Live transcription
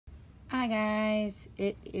Hi guys,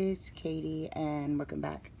 it is Katie and welcome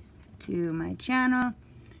back to my channel.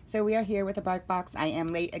 So we are here with a BarkBox. I am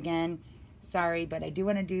late again, sorry, but I do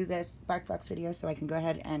want to do this BarkBox video so I can go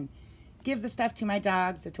ahead and give the stuff to my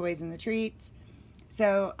dogs, the toys and the treats.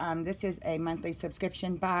 So this is a monthly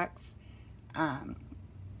subscription box.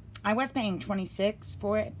 I was paying $26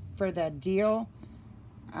 for it for the deal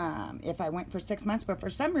if I went for 6 months, but for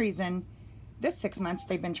some reason this 6 months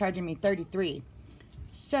they've been charging me $33.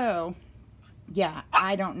 So, yeah,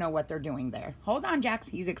 I don't know what they're doing there. Hold on, Jax.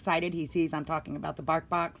 He's excited. He sees I'm talking about the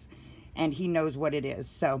BarkBox, and he knows what it is.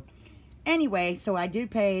 So, anyway, so I do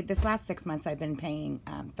pay, this last 6 months I've been paying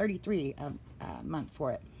 $33 a month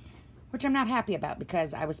for it, which I'm not happy about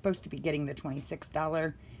because I was supposed to be getting the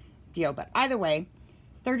 $26 deal. But either way,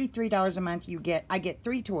 $33 a month, I get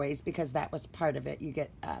 3 toys because that was part of it. You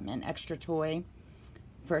get an extra toy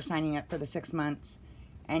for signing up for the 6 months,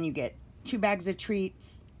 and you get 2 bags of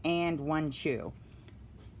treats and 1 chew.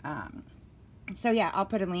 So yeah, I'll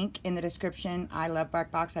put a link in the description. I love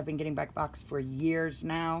BarkBox. I've been getting BarkBox for years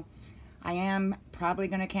now. I am probably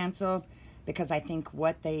going to cancel because I think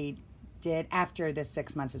what they did after this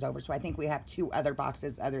 6 months is over. So I think we have 2 other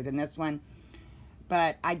boxes other than this one.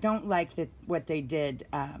 But I don't like what they did,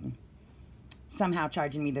 somehow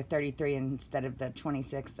charging me the $33 instead of the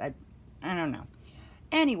 $26. I don't know.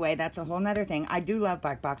 Anyway, that's a whole nother thing. I do love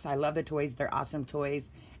BarkBox. I love the toys. They're awesome toys.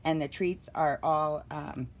 And the treats are all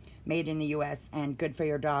made in the U.S. and good for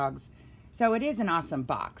your dogs. So it is an awesome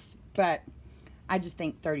box. But I just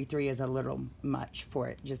think $33 is a little much for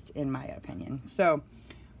it, just in my opinion. So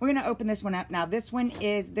we're going to open this one up. Now this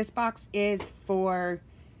box is for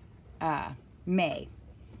May.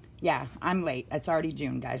 Yeah, I'm late. It's already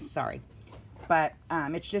June, guys. Sorry. But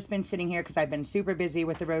it's just been sitting here because I've been super busy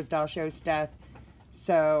with the Rose Doll Show stuff.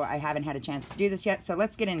 So I haven't had a chance to do this yet, so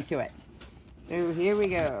let's get into it. So here we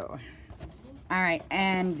go. Alright,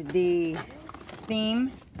 and the theme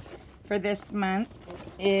for this month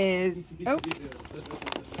is,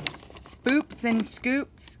 Boops and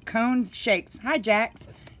Scoops, Cones, Shakes. Hi, Jax.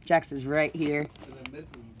 Jax is right here.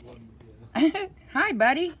 Hi,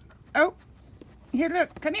 buddy. Oh, here,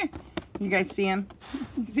 look, come here. You guys see him?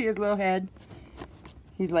 You see his little head?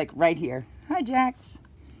 He's like right here. Hi, Jax.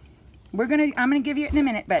 I'm gonna give you it in a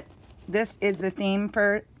minute, but this is the theme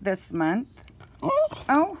for this month.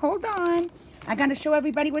 Oh, hold on. I gotta show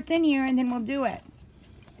everybody what's in here and then we'll do it.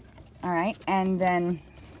 Alright, and then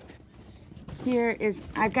here is,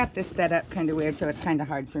 I've got this set up kind of weird, so it's kind of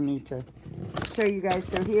hard for me to show you guys.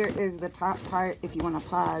 So here is the top part. If you want to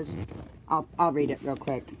pause, I'll read it real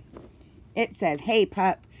quick. It says, "Hey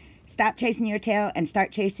pup, stop chasing your tail and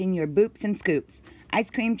start chasing your boops and scoops. Ice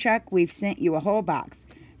cream truck, we've sent you a whole box.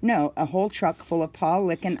 No, a whole truck full of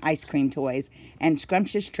paw-licking ice cream toys and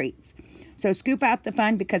scrumptious treats. So scoop out the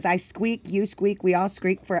fun because I squeak, you squeak, we all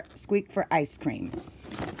squeak for ice cream."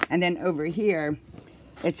 And then over here,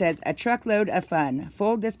 it says, "A truckload of fun.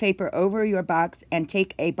 Fold this paper over your box and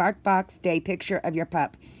take a BarkBox Day picture of your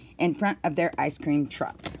pup in front of their ice cream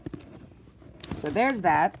truck." So there's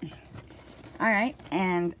that. All right,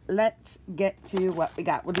 and let's get to what we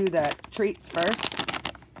got. We'll do the treats first.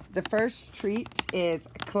 The first treat is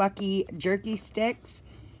Clucky Jerky Sticks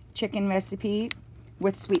chicken recipe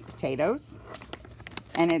with sweet potatoes.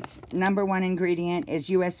 And its #1 ingredient is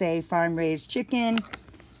USA farm-raised chicken,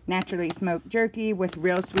 naturally smoked jerky with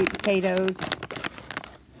real sweet potatoes.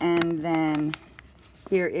 And then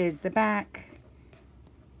here is the back.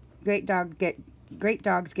 Great dogs get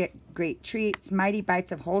great treats. Mighty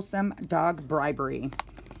bites of wholesome dog bribery.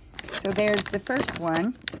 So there's the first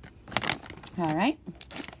one. All right.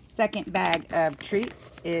 Second bag of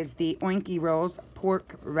treats is the Oinky Rolls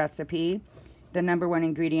pork recipe. The #1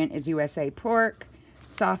 ingredient is USA pork,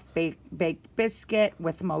 soft baked biscuit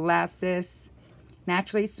with molasses,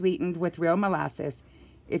 naturally sweetened with real molasses.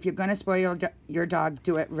 If you're going to spoil your dog,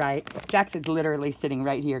 do it right. Jax is literally sitting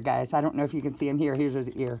right here, guys. I don't know if you can see him here. Here's his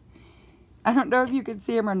ear. I don't know if you can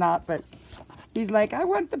see him or not, but he's like, I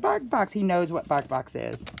want the BarkBox. He knows what BarkBox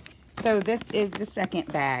is. So this is the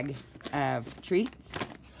second bag of treats.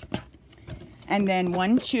 And then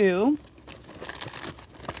 1 chew.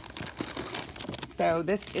 So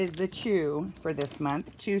this is the chew for this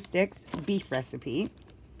month. Chew Sticks beef recipe.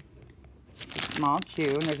 It's a small chew,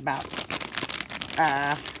 and there's about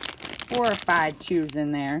 4 or 5 chews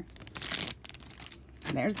in there.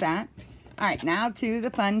 And there's that. All right, now to the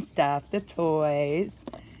fun stuff, the toys.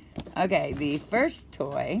 Okay, the first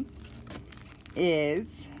toy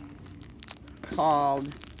is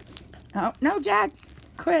called, oh, no, Jax,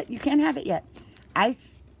 quit. You can't have it yet.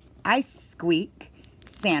 Ice Squeak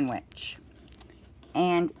Sandwich.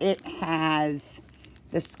 And it has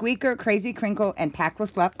the Squeaker, Crazy Crinkle, and Packed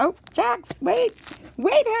with Fluff. Oh, Jax, wait.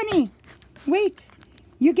 Wait, honey. Wait.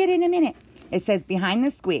 You get in a minute. It says behind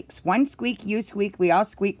the squeaks. One squeak, you squeak, we all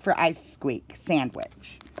squeak for ice squeak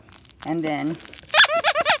sandwich. And then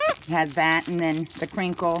it has that, and then the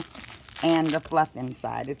crinkle and the fluff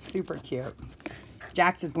inside. It's super cute.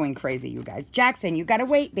 Jax is going crazy, you guys. Jackson, you gotta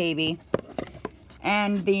wait, baby.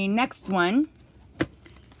 And the next one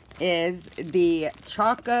is the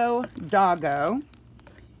Choco Doggo.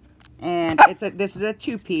 And this is a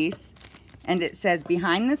 2-piece. And it says,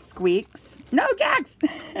 behind the squeaks. No, Jax!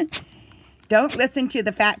 Don't listen to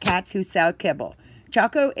the fat cats who sell kibble.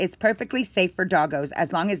 Choco is perfectly safe for doggos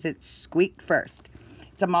as long as it's squeaked first.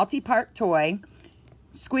 It's a multi-part toy,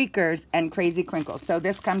 squeakers, and crazy crinkles. So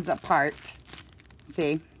this comes apart.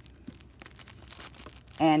 See?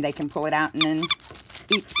 And they can pull it out and then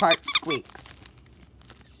each part squeaks.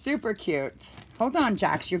 Super cute. Hold on,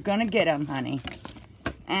 Jax. You're going to get them, honey.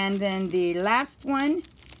 And then the last one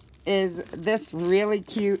is this really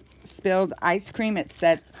cute spilled ice cream. It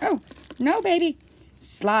says, oh, no, baby.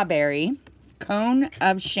 Strawberry Cone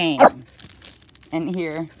of Shame. And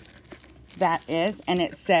here that is. And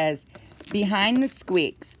it says, behind the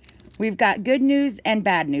squeaks. We've got good news and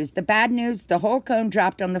bad news. The bad news, the whole cone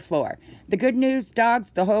dropped on the floor. The good news,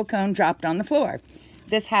 dogs, the whole cone dropped on the floor.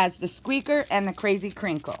 This has the squeaker and the crazy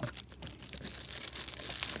crinkle.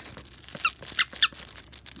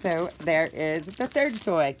 So there is the third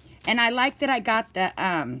toy. And I like that I got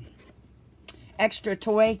the extra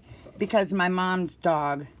toy because my mom's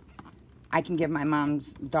dog, I can give my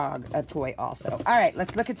mom's dog a toy also. All right,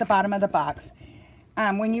 let's look at the bottom of the box.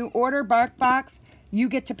 When you order BarkBox, you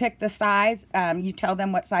get to pick the size. You tell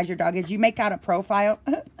them what size your dog is. You make out a profile.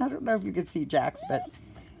 I don't know if you can see Jax, but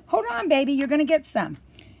hold on, baby. You're going to get some.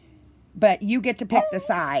 But you get to pick the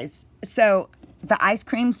size. So the ice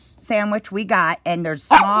cream sandwich we got, and there's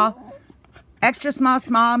small, extra small,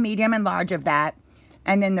 small, medium, and large of that.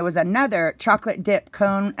 And then there was another chocolate dip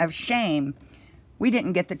cone of shame. We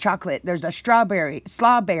didn't get the chocolate. There's a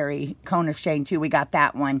strawberry cone of shame too. We got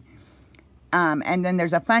that one. And then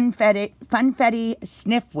there's a Funfetti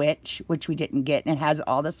Sniff Witch, which we didn't get, and it has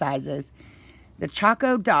all the sizes. The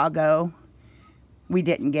Choco Doggo, we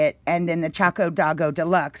didn't get. And then the Choco Doggo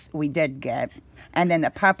Deluxe, we did get. And then the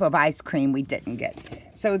Pup of Ice Cream, we didn't get.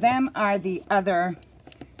 So them are the other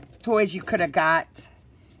toys you could have got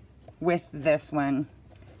with this one.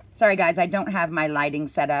 Sorry, guys, I don't have my lighting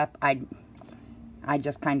set up. I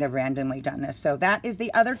just kind of randomly done this. So that is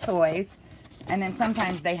the other toys. And then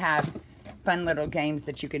sometimes they have fun little games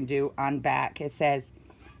that you can do on back. It says,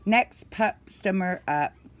 next customer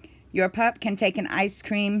up. Your pup can take an ice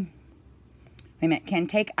cream. Wait a minute, can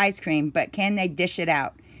take ice cream, but can they dish it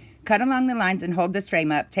out? Cut along the lines and hold this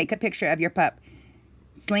frame up. Take a picture of your pup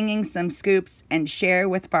slinging some scoops and share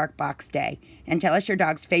with BarkBox Day. And tell us your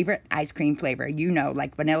dog's favorite ice cream flavor. You know,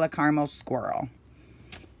 like vanilla caramel squirrel.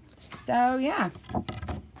 So, yeah.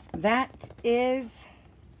 That is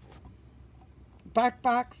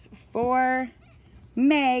BarkBox for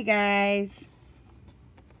May, guys.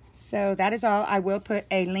 So that is all. I will put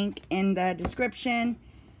a link in the description.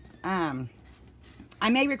 I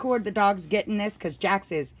may record the dogs getting this because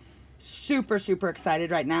Jax is super, super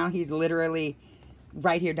excited right now. He's literally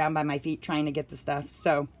right here down by my feet trying to get the stuff.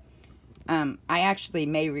 So I actually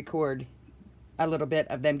may record a little bit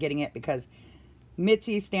of them getting it because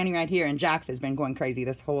Mitzy's standing right here and Jax has been going crazy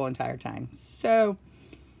this whole entire time. So,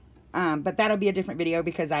 but that'll be a different video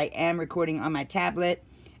because I am recording on my tablet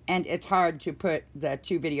and it's hard to put the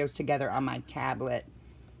two videos together on my tablet.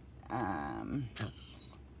 I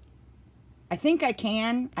think I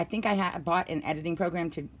can. I think I bought an editing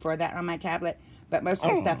program for that on my tablet. But most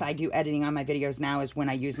of the stuff I do editing on my videos now is when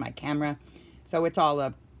I use my camera. So it's all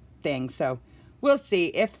a thing. So we'll see.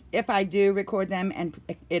 If I do record them, and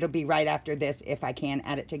it'll be right after this if I can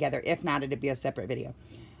add it together. If not, it'll be a separate video.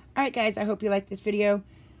 Alright guys, I hope you like this video.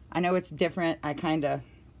 I know it's different. I kind of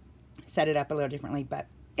set it up a little differently. But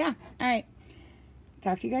yeah, alright.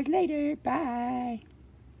 Talk to you guys later. Bye.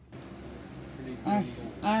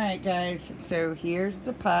 Alright guys, so here's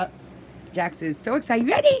the pups. Jax is so excited.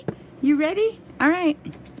 You ready? You ready? Alright.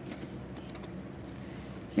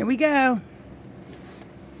 Here we go.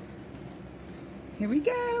 Here we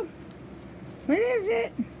go. What is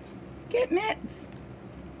it? Get Mitz.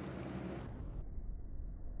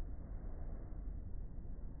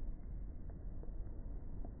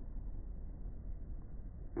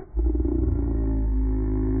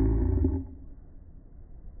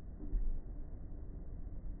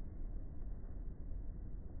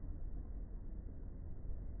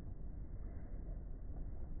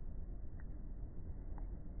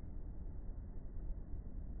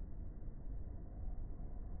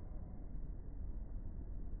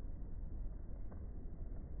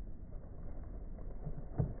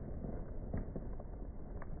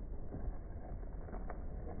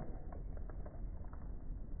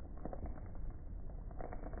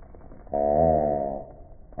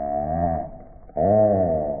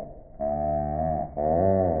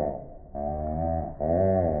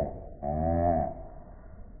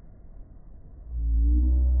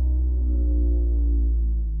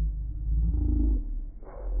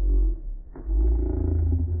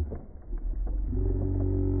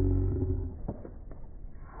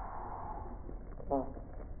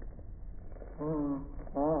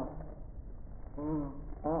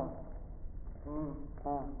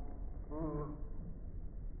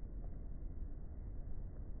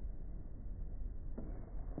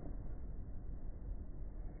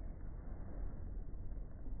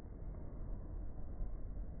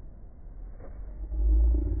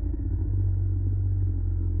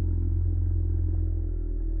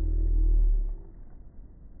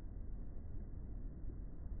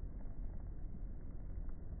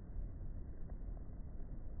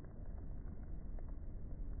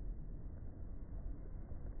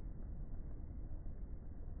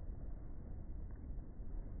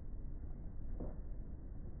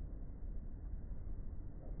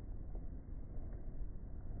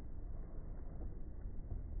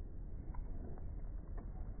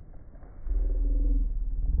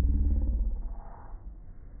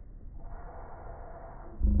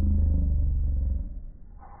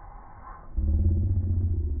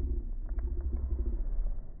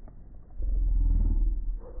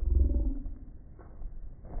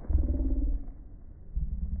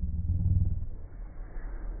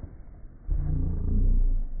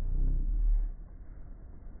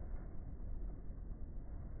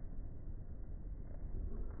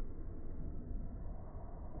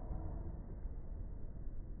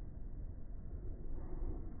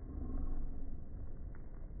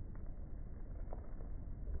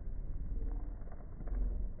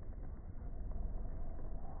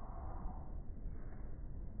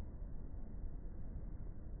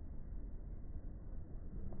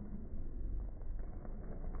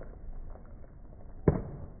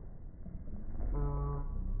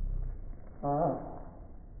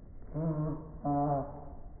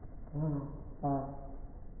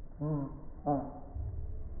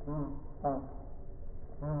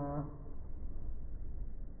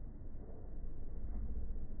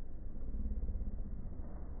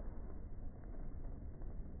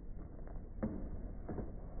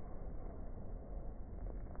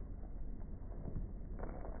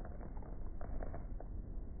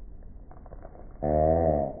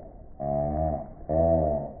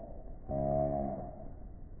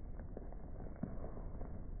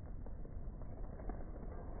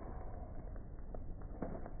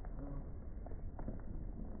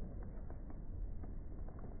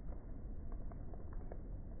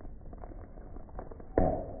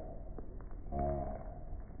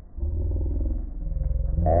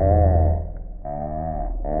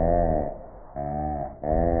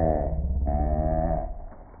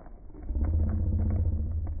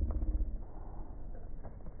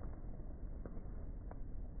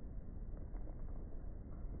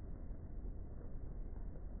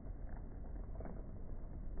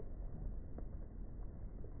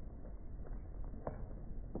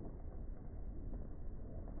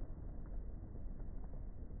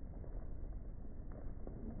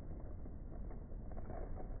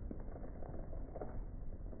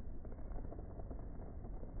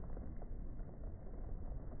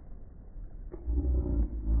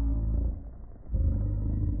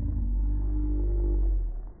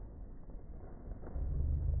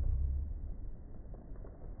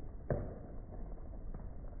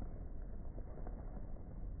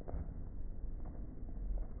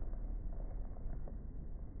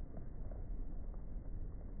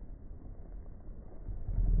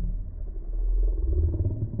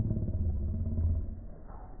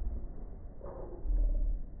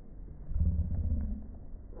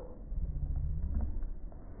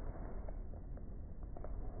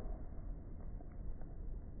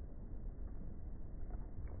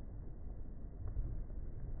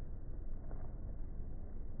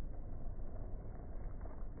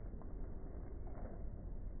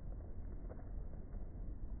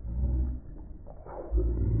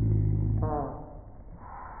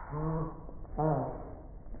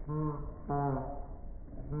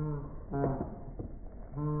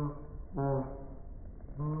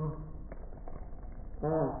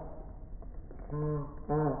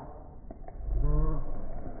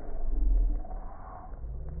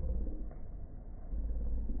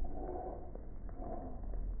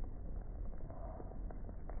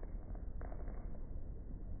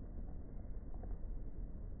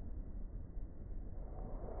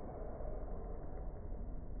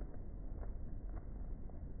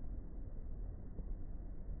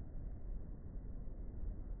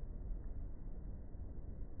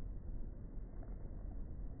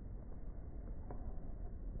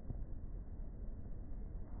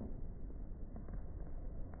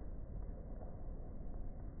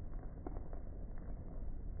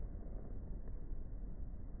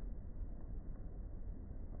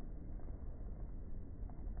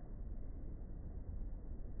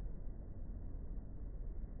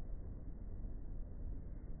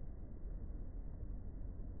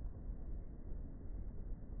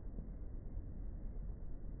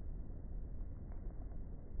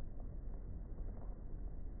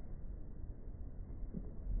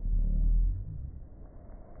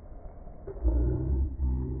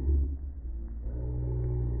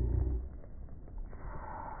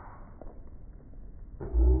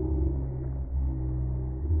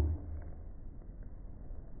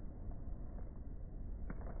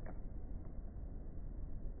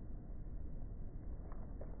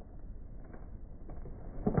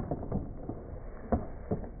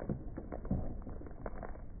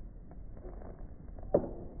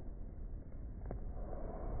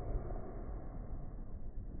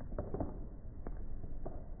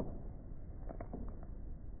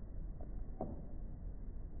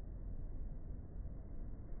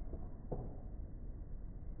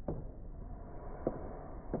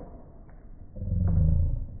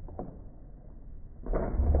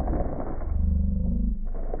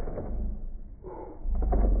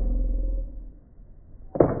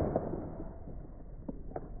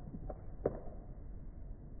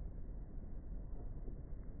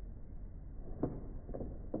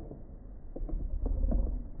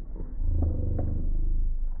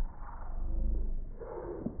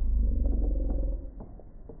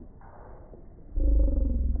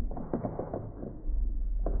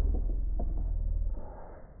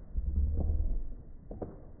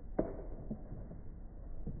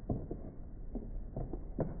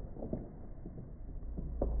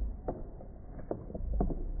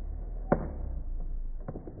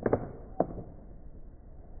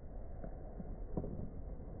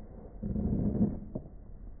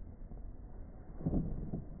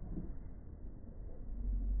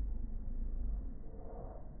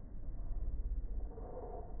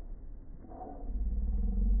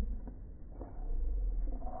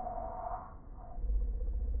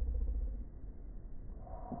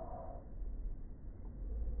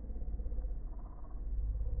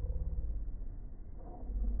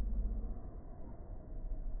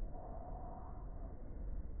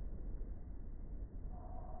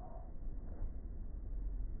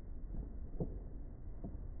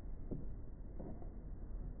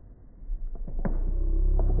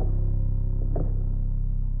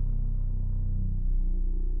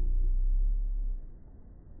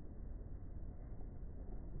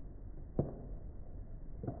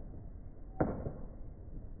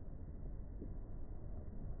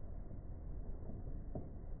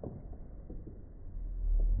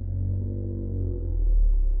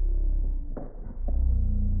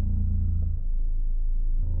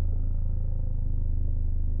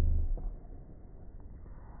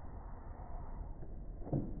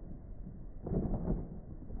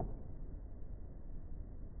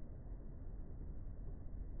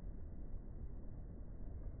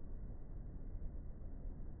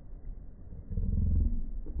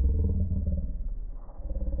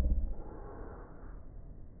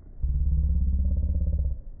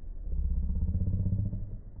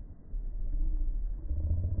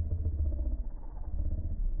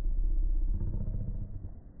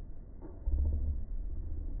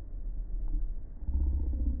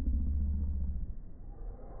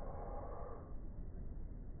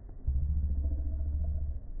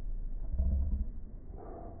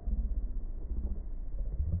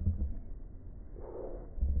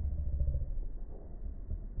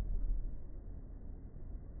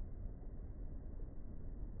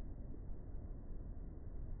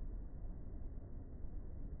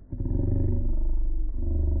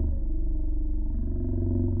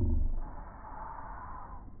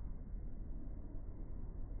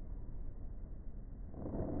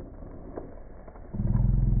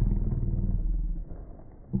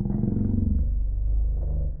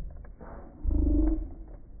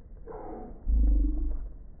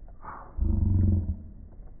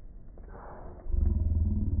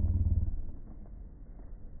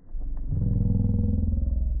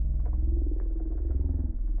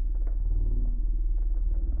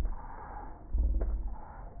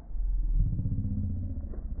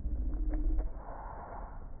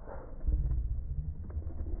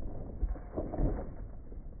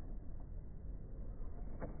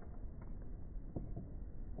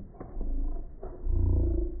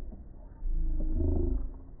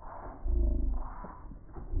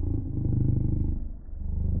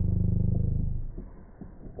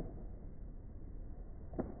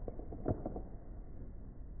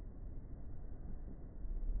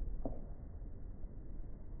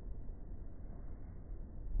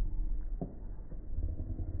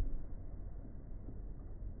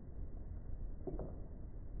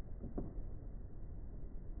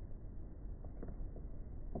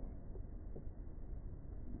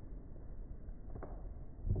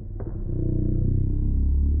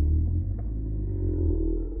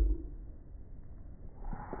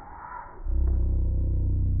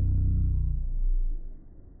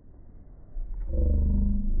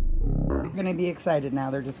 going to be excited now.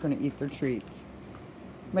 They're just going to eat their treats.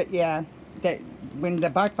 But yeah, when the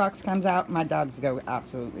BarkBox comes out, my dogs go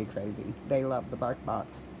absolutely crazy. They love the BarkBox.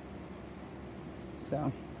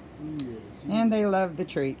 So, and they love the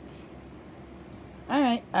treats.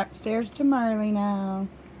 Alright, upstairs to Marley now.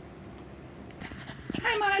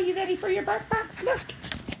 Hi, Ma, you ready for your BarkBox? Look,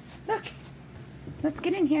 look. Let's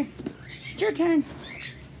get in here. It's your turn.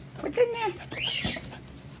 What's in there?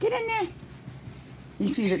 Get in there. You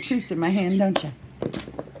see the treats in my hand, don't you?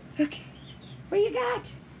 Look. What you got?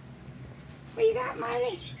 What you got,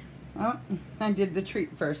 Marley? Oh, I did the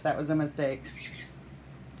treat first. That was a mistake.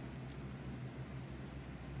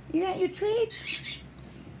 You got your treats?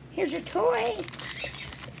 Here's your toy.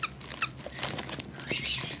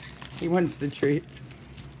 He wants the treats.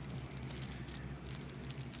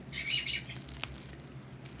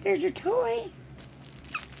 There's your toy.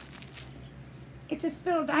 It's a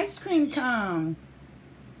spilled ice cream cone.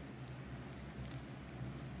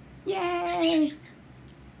 Yay!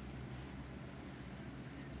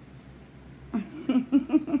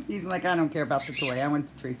 He's like, I don't care about the toy. I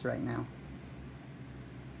want the treats right now.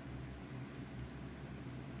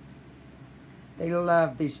 They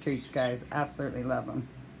love these treats, guys. Absolutely love them.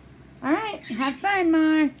 All right, have fun,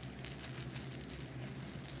 Mar.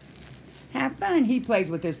 Have fun. He plays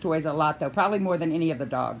with his toys a lot, though. Probably more than any of the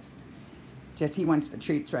dogs. Just he wants the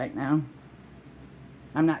treats right now.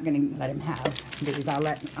 I'm not going to let him have these. I'll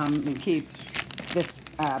let keep this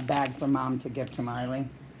bag for Mom to give to Marley.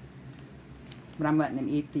 But I'm letting him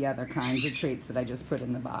eat the other kinds of treats that I just put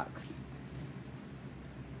in the box.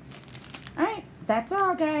 All right, that's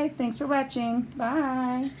all, guys. Thanks for watching.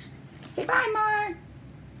 Bye. Say bye, Mar.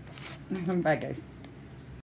 Bye, guys.